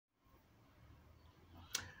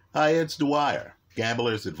Hi, it's Dwyer.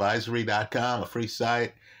 GamblersAdvisory.com, a free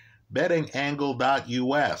site.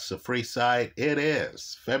 BettingAngle.us, a free site. It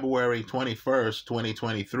is February 21st,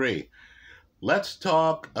 2023. Let's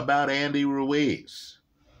talk about Andy Ruiz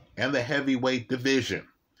and the heavyweight division.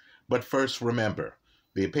 But first, remember,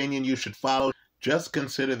 the opinion you should follow, just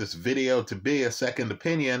consider this video to be a second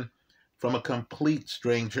opinion from a complete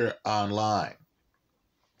stranger online.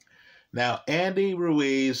 Now, Andy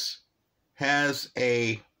Ruiz has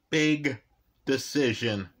a big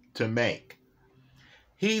decision to make.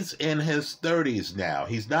 He's in his 30s now.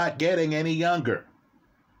 He's not getting any younger.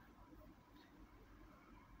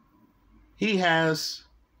 He has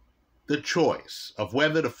the choice of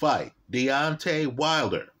whether to fight Deontay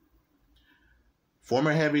Wilder,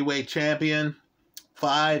 former heavyweight champion,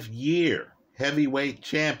 5-year heavyweight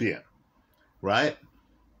champion, right?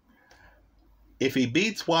 If he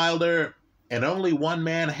beats Wilder, and only one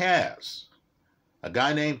man has, a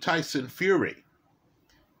guy named Tyson Fury.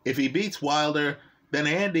 If he beats Wilder, then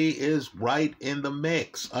Andy is right in the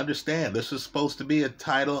mix. Understand, this is supposed to be a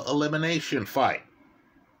title elimination fight.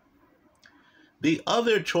 The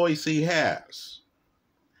other choice he has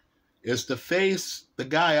is to face the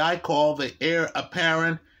guy I call the heir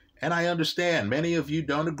apparent, and I understand many of you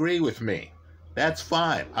don't agree with me. That's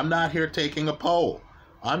fine. I'm not here taking a poll.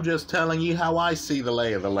 I'm just telling you how I see the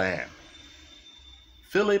lay of the land.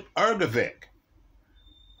 Filip Hrgović,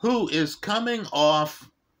 who is coming off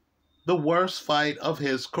the worst fight of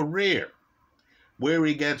his career, where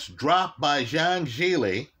he gets dropped by Zhang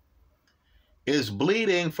Zhili, is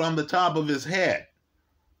bleeding from the top of his head,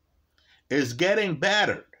 is getting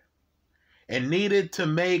battered, and needed to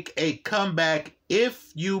make a comeback,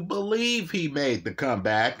 if you believe he made the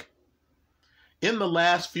comeback, in the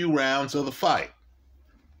last few rounds of the fight.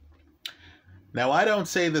 Now, I don't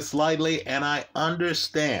say this lightly, and I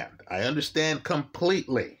understand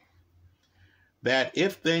completely that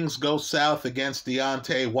if things go south against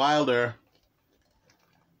Deontay Wilder,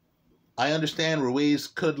 I understand Ruiz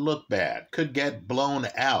could look bad, could get blown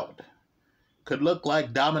out, could look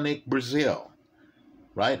like Dominic Breazeale,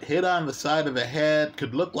 right? Hit on the side of the head,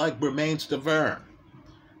 could look like Bermane Stiverne,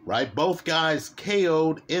 right? Both guys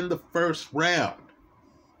KO'd in the first round.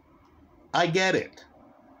 I get it.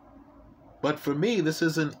 But for me, this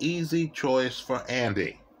is an easy choice for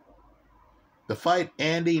Andy. The fight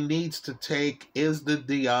Andy needs to take is the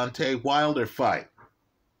Deontay Wilder fight,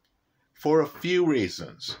 for a few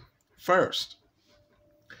reasons. First,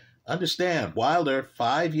 understand, Wilder,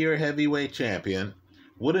 5-year heavyweight champion,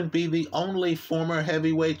 wouldn't be the only former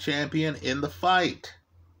heavyweight champion in the fight.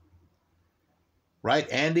 Right?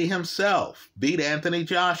 Andy himself beat Anthony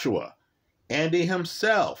Joshua. Andy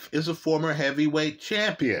himself is a former heavyweight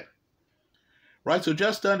champion. Right, so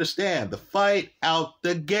just understand, the fight out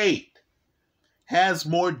the gate has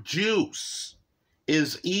more juice,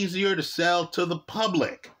 is easier to sell to the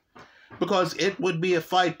public, because it would be a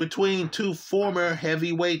fight between two former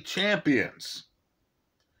heavyweight champions.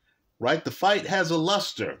 Right, the fight has a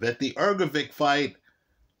luster that the Hrgović fight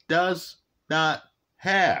does not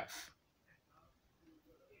have.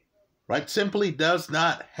 Right, simply does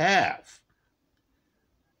not have.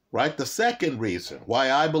 Right, the second reason why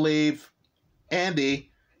I believe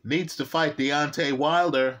Andy needs to fight Deontay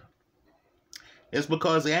Wilder is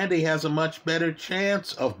because Andy has a much better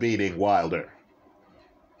chance of beating Wilder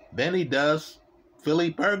than he does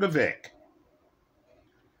Filip Hrgović.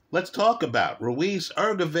 Let's talk about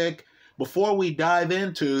Ruiz-Hrgović before we dive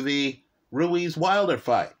into the Ruiz-Wilder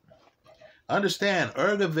fight. Understand,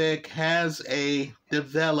 Hrgović has a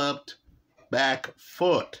developed back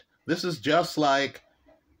foot. This is just like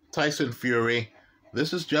Tyson Fury.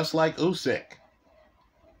 This is just like Usyk.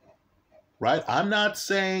 Right? I'm not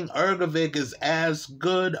saying Hrgović is as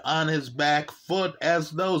good on his back foot as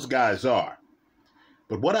those guys are.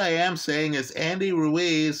 But what I am saying is Andy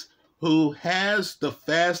Ruiz, who has the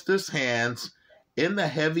fastest hands in the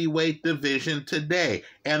heavyweight division today,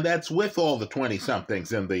 and that's with all the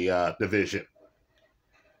 20-somethings in the division.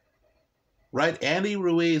 Right? Andy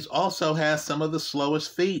Ruiz also has some of the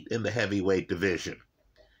slowest feet in the heavyweight division.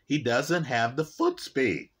 He doesn't have the foot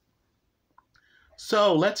speed.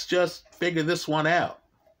 So let's just figure this one out.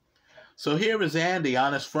 So here is Andy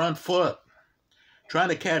on his front foot, trying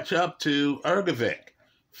to catch up to Hrgović.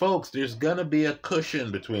 Folks, there's going to be a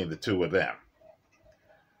cushion between the two of them.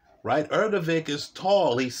 Right? Hrgović is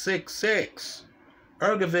tall. He's 6'6".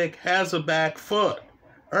 Hrgović has a back foot.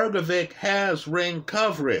 Hrgović has ring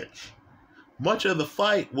coverage. Much of the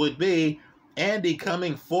fight would be Andy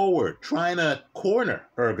coming forward, trying to corner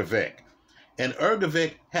Hrgović. And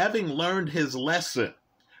Hrgović, having learned his lesson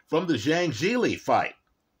from the Zhang Zhili fight,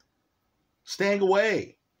 staying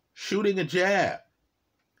away, shooting a jab,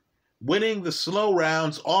 winning the slow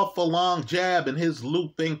rounds off a long jab and his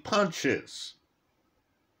looping punches.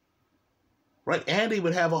 Right? Andy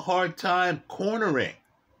would have a hard time cornering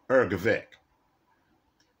Hrgovic.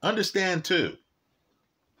 Understand, too,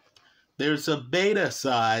 there's a beta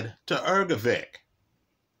side to Hrgovic.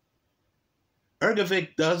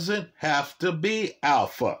 Hrgovic doesn't have to be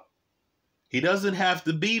alpha. He doesn't have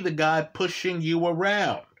to be the guy pushing you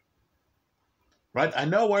around. Right? I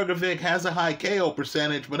know Hrgovic has a high KO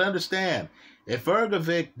percentage, but understand, if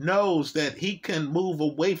Hrgovic knows that he can move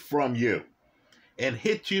away from you and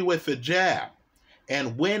hit you with a jab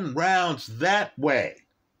and win rounds that way,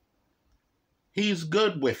 he's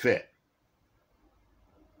good with it.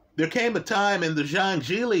 There came a time in the Zhang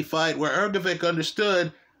Jili fight where Hrgovic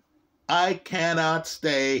understood, I cannot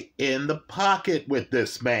stay in the pocket with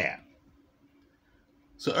this man.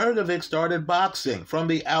 So Hrgovic started boxing from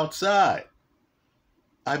the outside.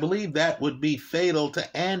 I believe that would be fatal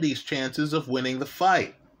to Andy's chances of winning the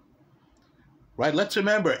fight. Right? Let's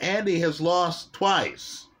remember, Andy has lost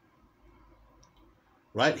twice.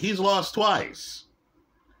 Right? He's lost twice.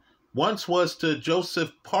 Once was to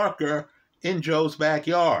Joseph Parker in Joe's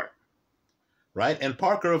backyard. Right? And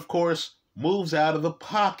Parker, of course, moves out of the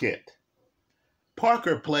pocket.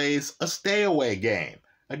 Parker plays a stay-away game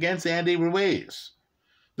against Andy Ruiz.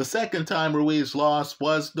 The second time Ruiz lost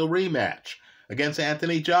was the rematch against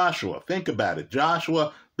Anthony Joshua. Think about it.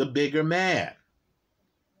 Joshua, the bigger man.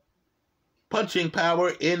 Punching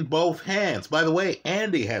power in both hands. By the way,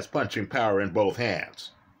 Andy has punching power in both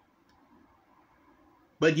hands.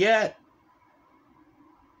 But yet,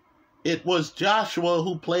 it was Joshua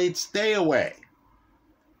who played stay away.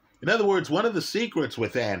 In other words, one of the secrets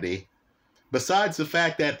with Andy, besides the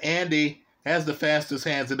fact that Andy has the fastest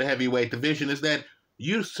hands in the heavyweight division, is that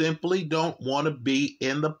you simply don't want to be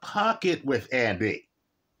in the pocket with Andy.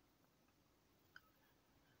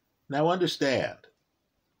 Now understand,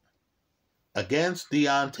 against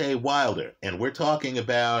Deontay Wilder, and we're talking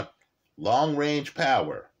about long-range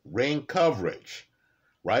power, ring coverage,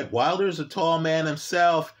 right? Wilder's a tall man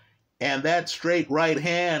himself, and that straight right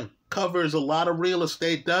hand covers a lot of real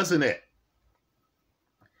estate, doesn't it?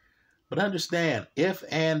 But understand, if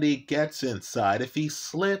Andy gets inside, if he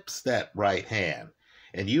slips that right hand,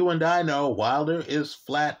 and you and I know Wilder is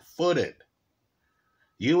flat-footed.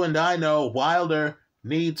 You and I know Wilder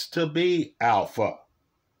needs to be alpha.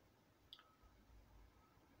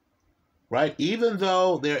 Right? Even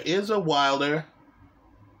though there is a Wilder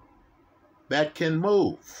that can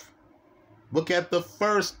move. Look at the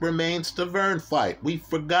first Bermane Stiverne fight. We've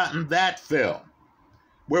forgotten that film,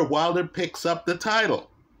 where Wilder picks up the title.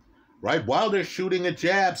 Right? Wilder's shooting a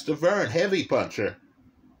jab, Stiverne, heavy puncher.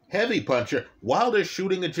 Wilder's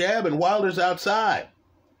shooting a jab and Wilder's outside.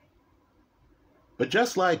 But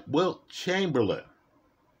just like Wilt Chamberlain,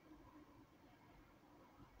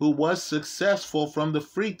 who was successful from the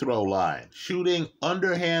free throw line, shooting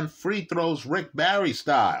underhand free throws Rick Barry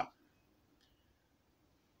style,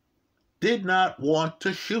 did not want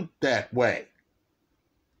to shoot that way,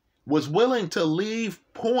 was willing to leave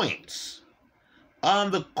points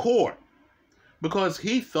on the court because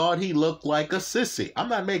he thought he looked like a sissy. I'm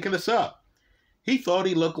not making this up. He thought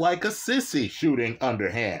he looked like a sissy shooting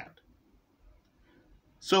underhand.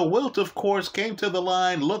 So Wilt, of course, came to the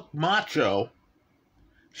line, looked macho,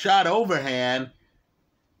 shot overhand,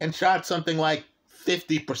 and shot something like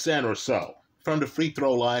 50% or so from the free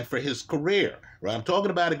throw line for his career. Right? I'm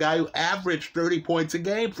talking about a guy who averaged 30 points a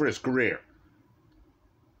game for his career.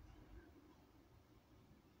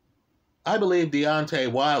 I believe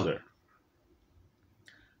Deontay Wilder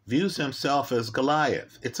views himself as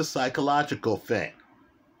Goliath. It's a psychological thing.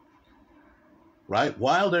 Right?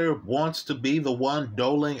 Wilder wants to be the one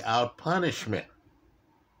doling out punishment.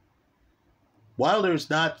 Wilder's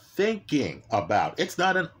not thinking about, it's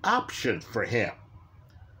not an option for him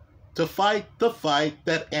to fight the fight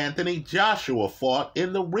that Anthony Joshua fought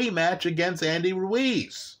in the rematch against Andy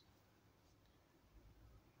Ruiz.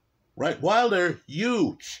 Right? Wilder,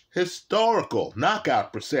 huge, historical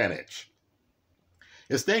knockout percentage,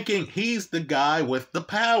 is thinking he's the guy with the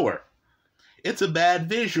power. It's a bad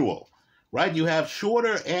visual, right? You have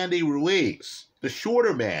shorter Andy Ruiz, the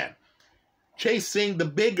shorter man, chasing the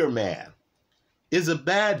bigger man, is a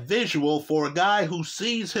bad visual for a guy who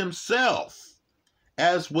sees himself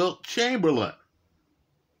as Wilt Chamberlain.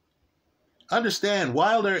 Understand,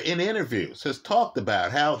 Wilder in interviews has talked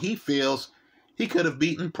about how he feels he could have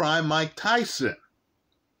beaten prime Mike Tyson.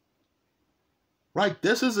 Right?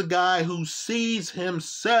 This is a guy who sees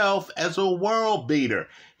himself as a world beater.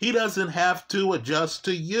 He doesn't have to adjust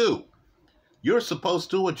to you. You're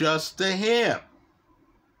supposed to adjust to him.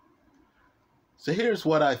 So here's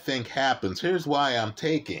what I think happens. Here's why I'm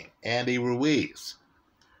taking Andy Ruiz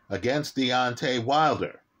against Deontay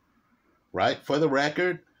Wilder. Right? For the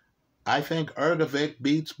record, I think Hrgovic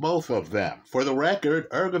beats both of them. For the record,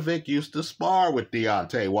 Hrgovic used to spar with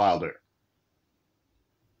Deontay Wilder.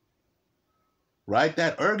 Right?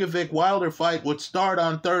 That Hrgovic-Wilder fight would start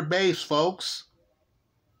on third base, folks.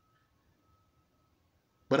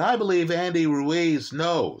 But I believe Andy Ruiz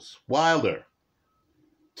knows Wilder.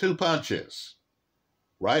 2 punches.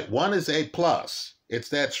 Right? One is A+. It's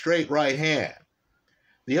that straight right hand.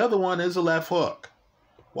 The other one is a left hook.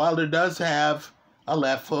 Wilder does have a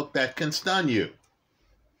left hook that can stun you.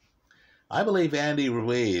 I believe Andy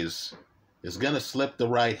Ruiz is going to slip the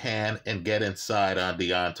right hand and get inside on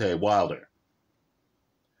Deontay Wilder.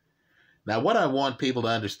 Now, what I want people to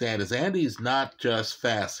understand is Andy's not just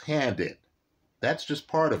fast-handed. That's just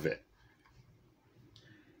part of it.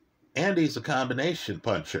 Andy's a combination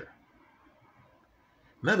puncher.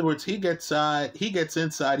 In other words, he gets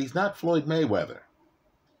inside. He's not Floyd Mayweather.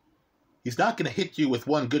 He's not going to hit you with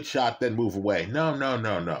one good shot, then move away.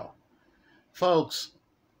 No. Folks,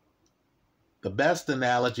 the best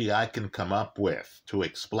analogy I can come up with to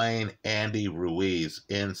explain Andy Ruiz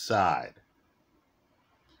inside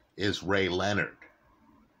is Ray Leonard.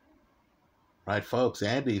 Right, folks?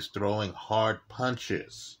 Andy's throwing hard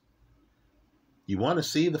punches. You want to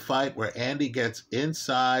see the fight where Andy gets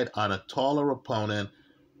inside on a taller opponent?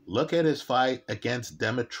 Look at his fight against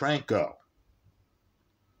Dimitrenko.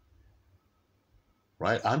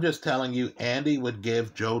 Right? I'm just telling you, Andy would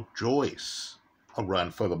give Joe Joyce a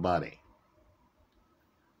run for the money.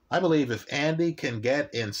 I believe if Andy can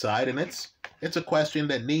get inside, and it's a question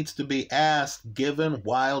that needs to be asked given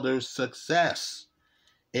Wilder's success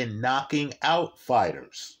in knocking out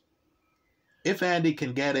fighters. If Andy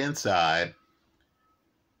can get inside,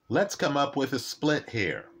 let's come up with a split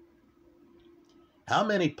here. How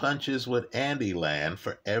many punches would Andy land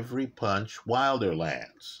for every punch Wilder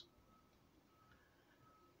lands?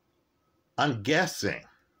 I'm guessing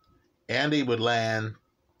Andy would land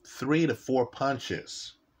 3 to 4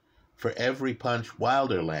 punches for every punch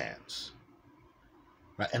Wilder lands.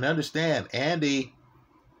 Right? And understand, Andy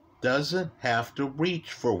doesn't have to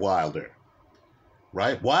reach for Wilder.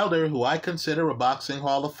 Right? Wilder, who I consider a boxing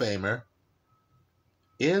Hall of Famer,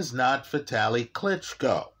 is not Vitaly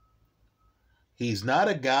Klitschko. He's not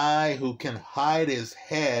a guy who can hide his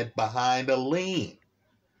head behind a lean.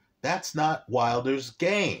 That's not Wilder's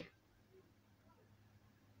game.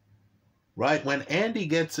 Right? When Andy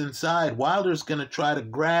gets inside, Wilder's going to try to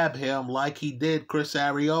grab him like he did Chris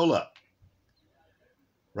Arreola.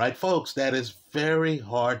 Right, folks? That is very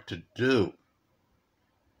hard to do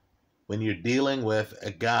when you're dealing with a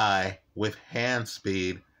guy with hand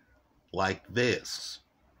speed like this.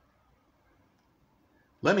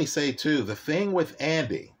 Let me say, too, the thing with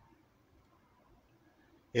Andy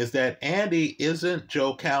is that Andy isn't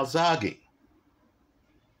Joe Calzaghe.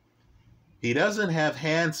 He doesn't have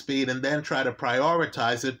hand speed and then try to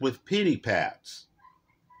prioritize it with pity pads.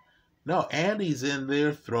 No, Andy's in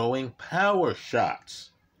there throwing power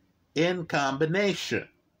shots in combination.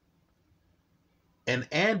 And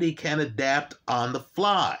Andy can adapt on the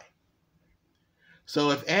fly.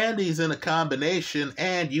 So if Andy's in a combination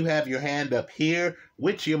and you have your hand up here,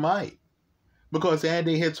 which you might, because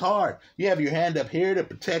Andy hits hard, you have your hand up here to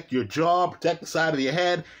protect your jaw, protect the side of your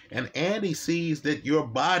head, and Andy sees that your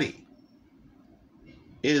body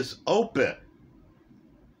is open.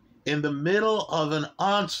 In the middle of an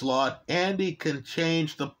onslaught, Andy can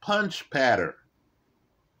change the punch pattern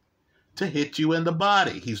to hit you in the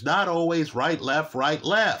body. He's not always right, left, right,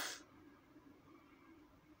 left.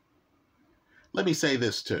 Let me say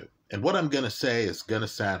this too, and what I'm going to say is going to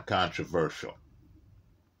sound controversial.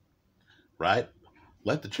 Right?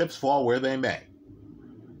 Let the chips fall where they may.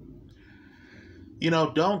 You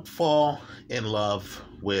know, don't fall in love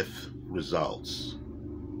with results.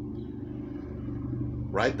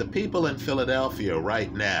 Right? The people in Philadelphia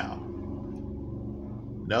right now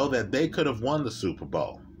know that they could have won the Super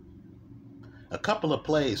Bowl. A couple of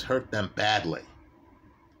plays hurt them badly.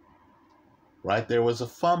 Right? There was a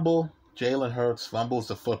fumble. Jalen Hurts fumbles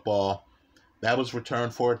the football. That was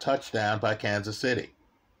returned for a touchdown by Kansas City.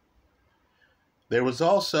 There was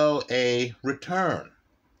also a return,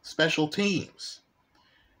 special teams,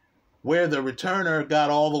 where the returner got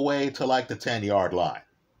all the way to like the 10-yard line.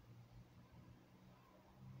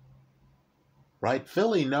 Right?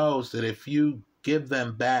 Philly knows that if you give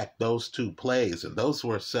them back those 2 plays, and those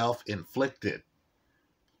were self-inflicted,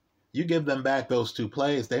 you give them back those 2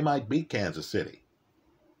 plays, they might beat Kansas City.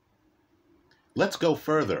 Let's go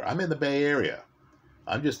further. I'm in the Bay Area.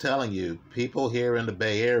 I'm just telling you, people here in the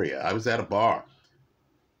Bay Area, I was at a bar.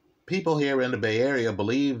 People here in the Bay Area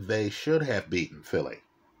believe they should have beaten Philly.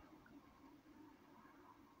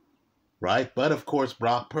 Right? But of course,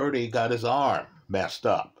 Brock Purdy got his arm messed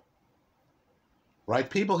up. Right?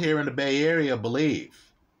 People here in the Bay Area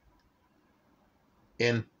believe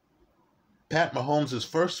in Pat Mahomes'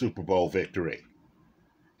 first Super Bowl victory.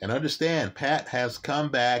 And understand, Pat has come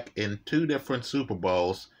back in 2 different Super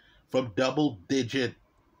Bowls from double-digit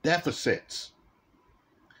deficits.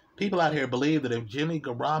 People out here believe that if Jimmy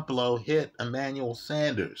Garoppolo hit Emmanuel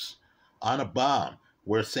Sanders on a bomb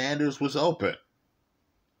where Sanders was open,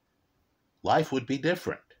 life would be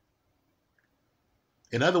different.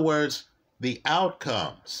 In other words, the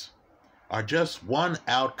outcomes are just one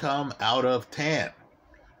outcome out of 10,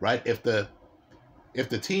 right? If the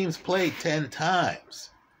teams played 10 times,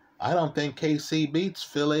 I don't think KC beats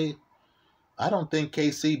Philly. I don't think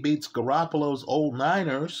KC beats Garoppolo's old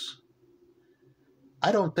Niners.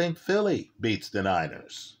 I don't think Philly beats the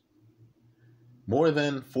Niners more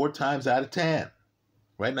than 4 times out of 10.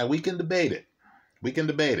 Right now, we can debate it. We can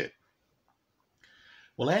debate it.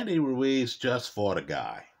 Well, Andy Ruiz just fought a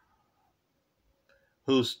guy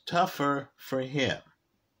who's tougher for him,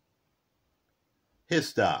 his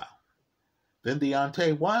style, than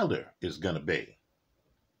Deontay Wilder is going to be.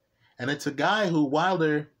 And it's a guy who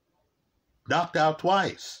Wilder knocked out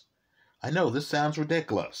twice. I know this sounds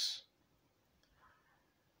ridiculous.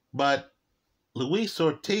 But Luis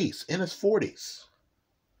Ortiz, in his 40s,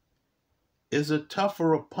 is a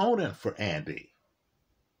tougher opponent for Andy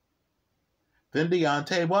than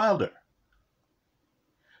Deontay Wilder.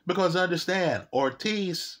 Because understand,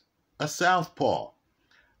 Ortiz, a southpaw,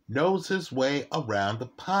 knows his way around the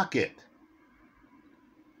pocket.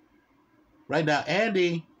 Right now,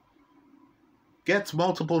 Andy gets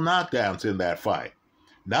multiple knockdowns in that fight.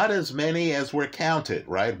 Not as many as were counted,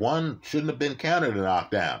 right? One shouldn't have been counted a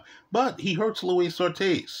knockdown. But he hurts Luis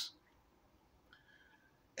Ortiz.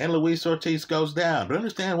 And Luis Ortiz goes down. But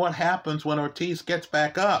understand what happens when Ortiz gets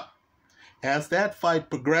back up. As that fight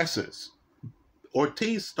progresses,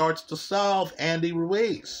 Ortiz starts to solve Andy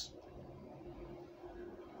Ruiz.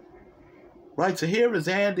 Right, so here is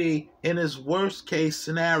Andy in his worst case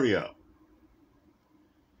scenario.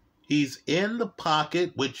 He's in the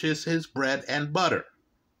pocket, which is his bread and butter.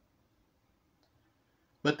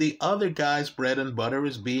 But the other guy's bread and butter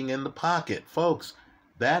is being in the pocket. Folks,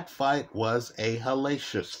 that fight was a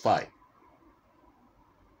hellacious fight.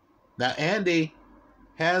 Now, Andy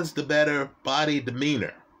has the better body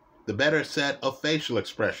demeanor, the better set of facial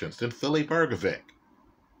expressions than Filip Hrgovic.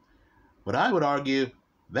 But I would argue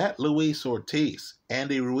that Luis Ortiz,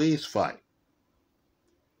 Andy Ruiz fight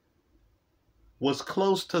was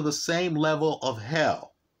close to the same level of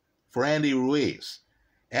hell for Andy Ruiz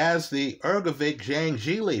as the Hrgovic-Zhang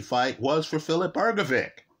Zhilei fight was for Filip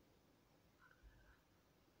Hrgovic.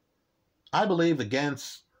 I believe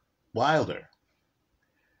against Wilder,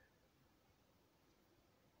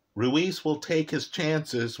 Ruiz will take his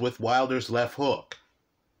chances with Wilder's left hook.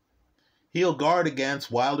 He'll guard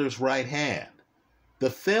against Wilder's right hand. The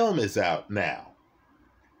film is out now.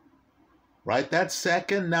 Right? That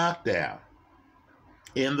second knockdown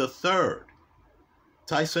in the third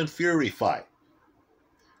Tyson Fury fight,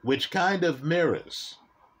 which kind of mirrors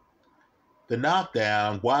the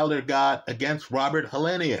knockdown Wilder got against Robert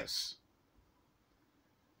Helenius.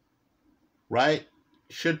 Right?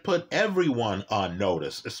 Should put everyone on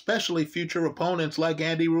notice, especially future opponents like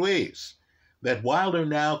Andy Ruiz, that Wilder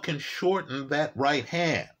now can shorten that right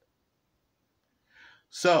hand.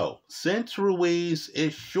 So, since Ruiz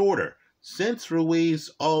is shorter, since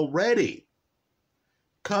Ruiz already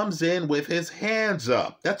comes in with his hands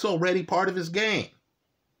up, that's already part of his game.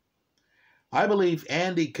 I believe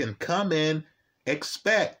Andy can come in,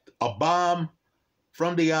 expect a bomb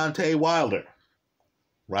from Deontay Wilder.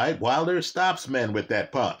 Right? Wilder stops men with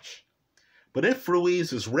that punch. But if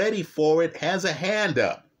Ruiz is ready for it, has a hand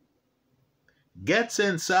up, gets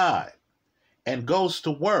inside, and goes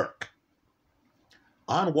to work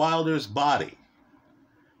on Wilder's body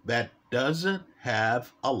that doesn't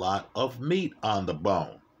have a lot of meat on the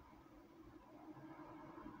bone,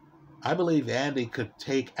 I believe Andy could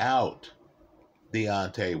take out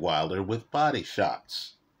Deontay Wilder with body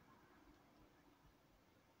shots.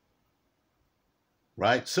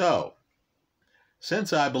 Right? So,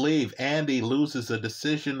 since I believe Andy loses a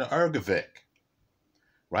decision to Hrgovic,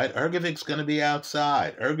 right? Hrgovic's going to be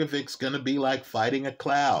outside. Hrgovic's going to be like fighting a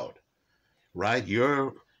cloud, right?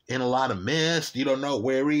 You're in a lot of mist. You don't know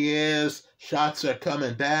where he is. Shots are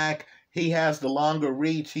coming back. He has the longer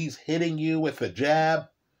reach. He's hitting you with a jab,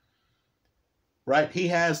 right? He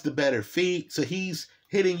has the better feet. So he's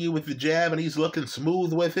hitting you with the jab and he's looking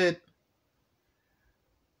smooth with it.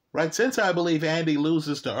 Right? Since I believe Andy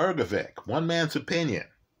loses to Hrgovic, one man's opinion,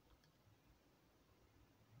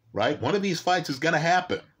 right? One of these fights is going to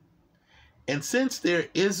happen. And since there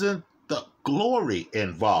isn't the glory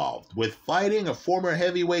involved with fighting a former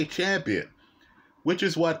heavyweight champion, which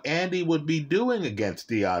is what Andy would be doing against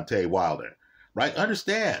Deontay Wilder, right?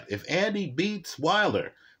 Understand, if Andy beats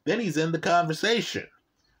Wilder, then he's in the conversation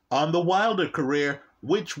on the Wilder career,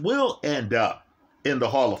 which will end up in the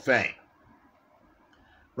Hall of Fame.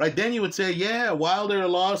 Right? Then you would say, yeah, Wilder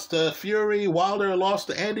lost to Fury, Wilder lost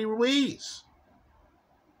to Andy Ruiz.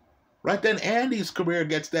 Right? Then Andy's career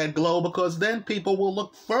gets that glow because then people will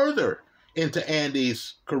look further into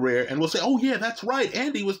Andy's career and will say, oh yeah, that's right,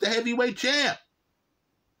 Andy was the heavyweight champ.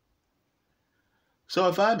 So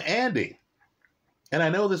if I'm Andy, and I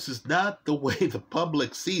know this is not the way the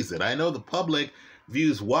public sees it, I know the public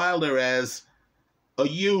views Wilder as a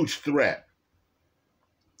huge threat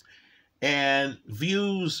and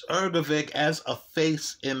views Hrgovic as a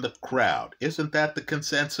face in the crowd. Isn't that the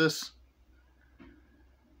consensus?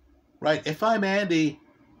 Right? If I'm Andy,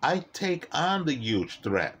 I take on the huge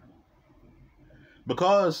threat.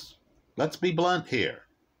 Because, let's be blunt here,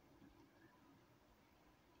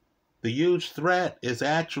 the huge threat is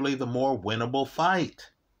actually the more winnable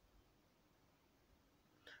fight.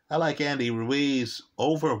 I like Andy Ruiz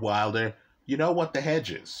over Wilder. You know what the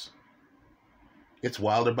hedge is? It's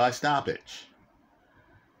Wilder by stoppage.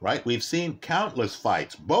 Right? We've seen countless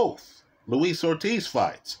fights, both Luis Ortiz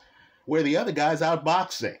fights, where the other guy's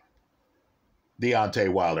outboxing Deontay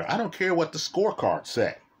Wilder. I don't care what the scorecards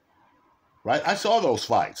say. Right? I saw those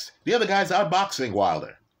fights. The other guy's outboxing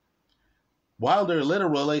Wilder. Wilder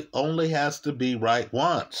literally only has to be right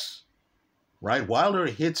once. Right? Wilder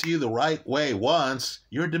hits you the right way once,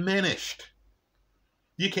 you're diminished.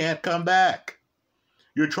 You can't come back.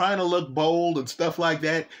 You're trying to look bold and stuff like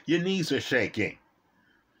that. Your knees are shaking.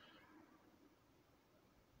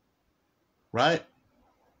 Right?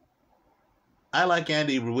 I like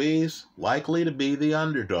Andy Ruiz, likely to be the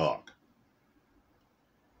underdog.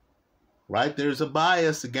 Right? There's a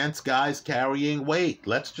bias against guys carrying weight.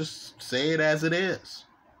 Let's just say it as it is.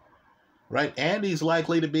 Right? Andy's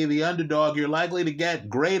likely to be the underdog. You're likely to get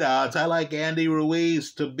great odds. I like Andy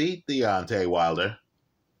Ruiz to beat Deontay Wilder.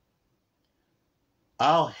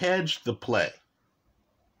 I'll hedge the play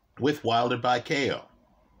with Wilder by KO.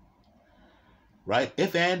 Right?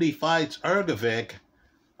 If Andy fights Hrgovic,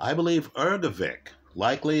 I believe Hrgovic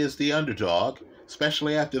likely is the underdog,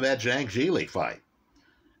 especially after that Zhang Zhili fight.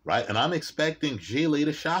 Right? And I'm expecting Zhili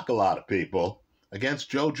to shock a lot of people against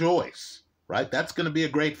Joe Joyce. Right? That's going to be a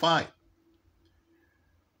great fight.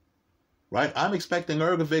 Right? I'm expecting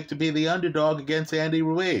Hrgovic to be the underdog against Andy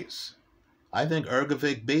Ruiz. I think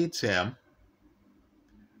Hrgovic beats him.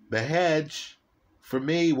 The hedge, for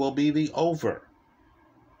me, will be the over.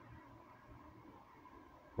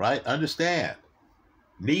 Right? Understand,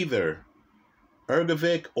 neither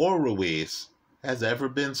Hrgovic or Ruiz has ever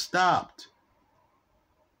been stopped.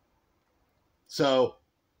 So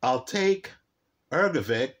I'll take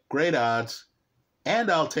Hrgovic, great odds,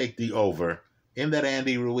 and I'll take the over in that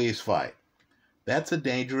Andy Ruiz fight. That's a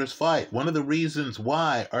dangerous fight. One of the reasons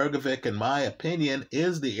why Hrgovic, in my opinion,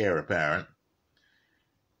 is the heir apparent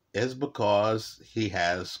is because he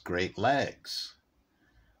has great legs.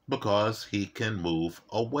 Because he can move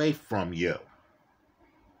away from you.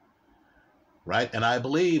 Right? And I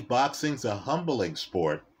believe boxing's a humbling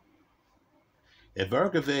sport. If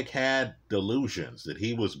Hrgovic had delusions that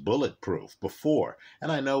he was bulletproof before,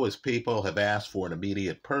 and I know his people have asked for an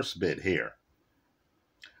immediate purse bid here,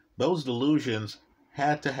 those delusions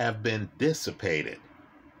had to have been dissipated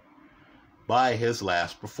by his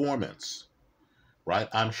last performance. Right?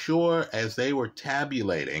 I'm sure as they were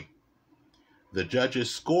tabulating the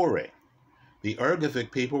judges' scoring, the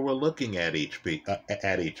Hrgovic people were looking at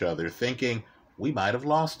each other thinking, we might have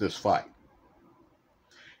lost this fight.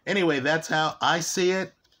 Anyway, that's how I see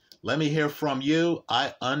it. Let me hear from you.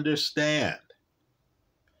 I understand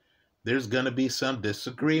there's going to be some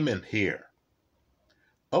disagreement here.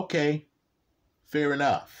 Okay, fair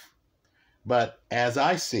enough. But as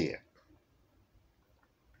I see it,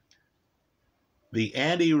 the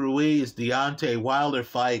Andy Ruiz-Deontay Wilder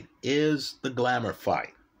fight is the glamour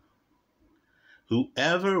fight.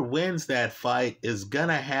 Whoever wins that fight is going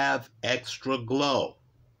to have extra glow.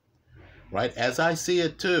 Right? As I see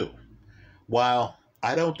it too, while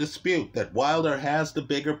I don't dispute that Wilder has the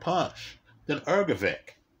bigger punch than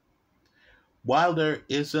Hrgovic, Wilder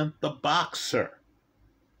isn't the boxer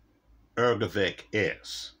Hrgovic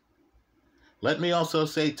is. Let me also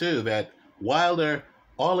say too that Wilder,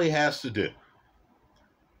 all he has to do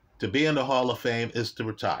to be in the Hall of Fame is to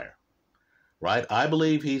retire, right? I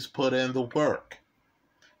believe he's put in the work.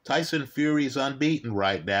 Tyson Fury's unbeaten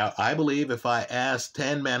right now. I believe if I asked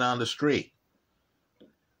 10 men on the street,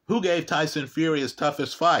 who gave Tyson Fury his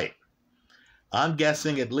toughest fight? I'm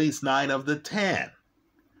guessing at least 9 of the 10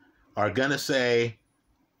 are going to say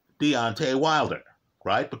Deontay Wilder,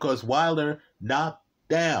 right? Because Wilder knocked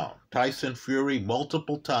down Tyson Fury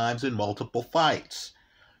multiple times in multiple fights,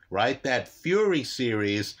 right? That Fury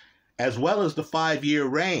series, as well as the 5-year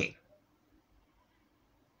reign,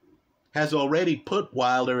 has already put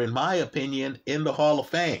Wilder, in my opinion, in the Hall of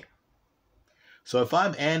Fame. So if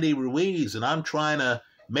I'm Andy Ruiz and I'm trying to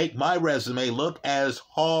make my resume look as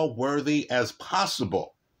Hall-worthy as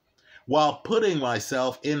possible while putting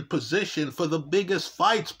myself in position for the biggest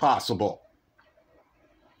fights possible,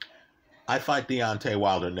 I fight Deontay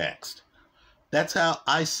Wilder next. That's how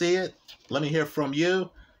I see it. Let me hear from you.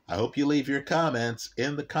 I hope you leave your comments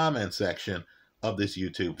in the comment section of this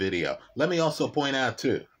YouTube video. Let me also point out,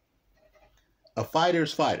 too, a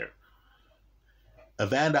fighter's fighter,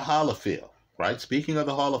 Evander Holyfield, right? Speaking of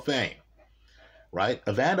the Hall of Fame, right?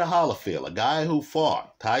 Evander Holyfield, a guy who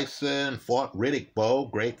fought Tyson, fought Riddick Bowe,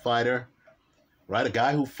 great fighter, right? A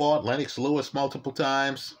guy who fought Lennox Lewis multiple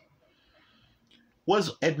times,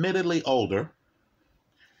 was admittedly older,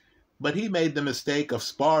 but he made the mistake of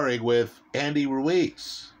sparring with Andy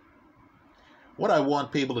Ruiz. What I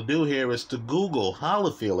want people to do here is to Google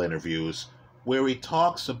Holyfield interviews where he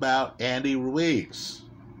talks about Andy Ruiz,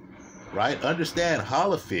 right? Understand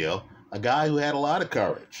Holyfield, a guy who had a lot of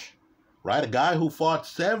courage, right? A guy who fought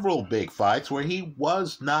several big fights where he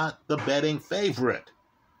was not the betting favorite,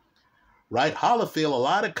 right? Holyfield, a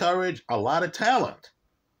lot of courage, a lot of talent.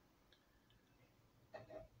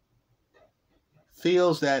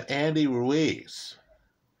 Feels that Andy Ruiz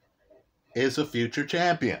is a future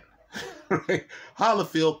champion. Right?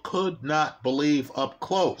 Holyfield could not believe up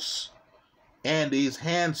close Andy's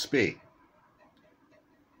hand speed.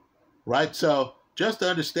 Right? So just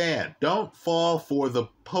understand, don't fall for the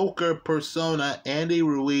poker persona Andy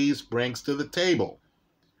Ruiz brings to the table.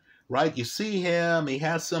 Right? You see him, he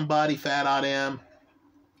has some body fat on him.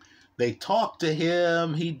 They talk to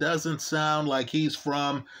him, he doesn't sound like he's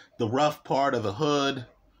from the rough part of the hood.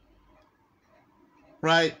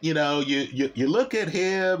 Right? You know, you look at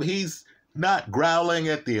him, he's not growling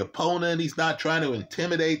at the opponent, he's not trying to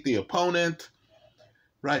intimidate the opponent.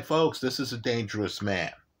 Right, folks, this is a dangerous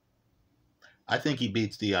man. I think he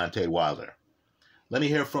beats Deontay Wilder. Let me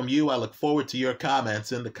hear from you. I look forward to your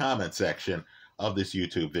comments in the comment section of this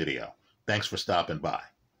YouTube video. Thanks for stopping by.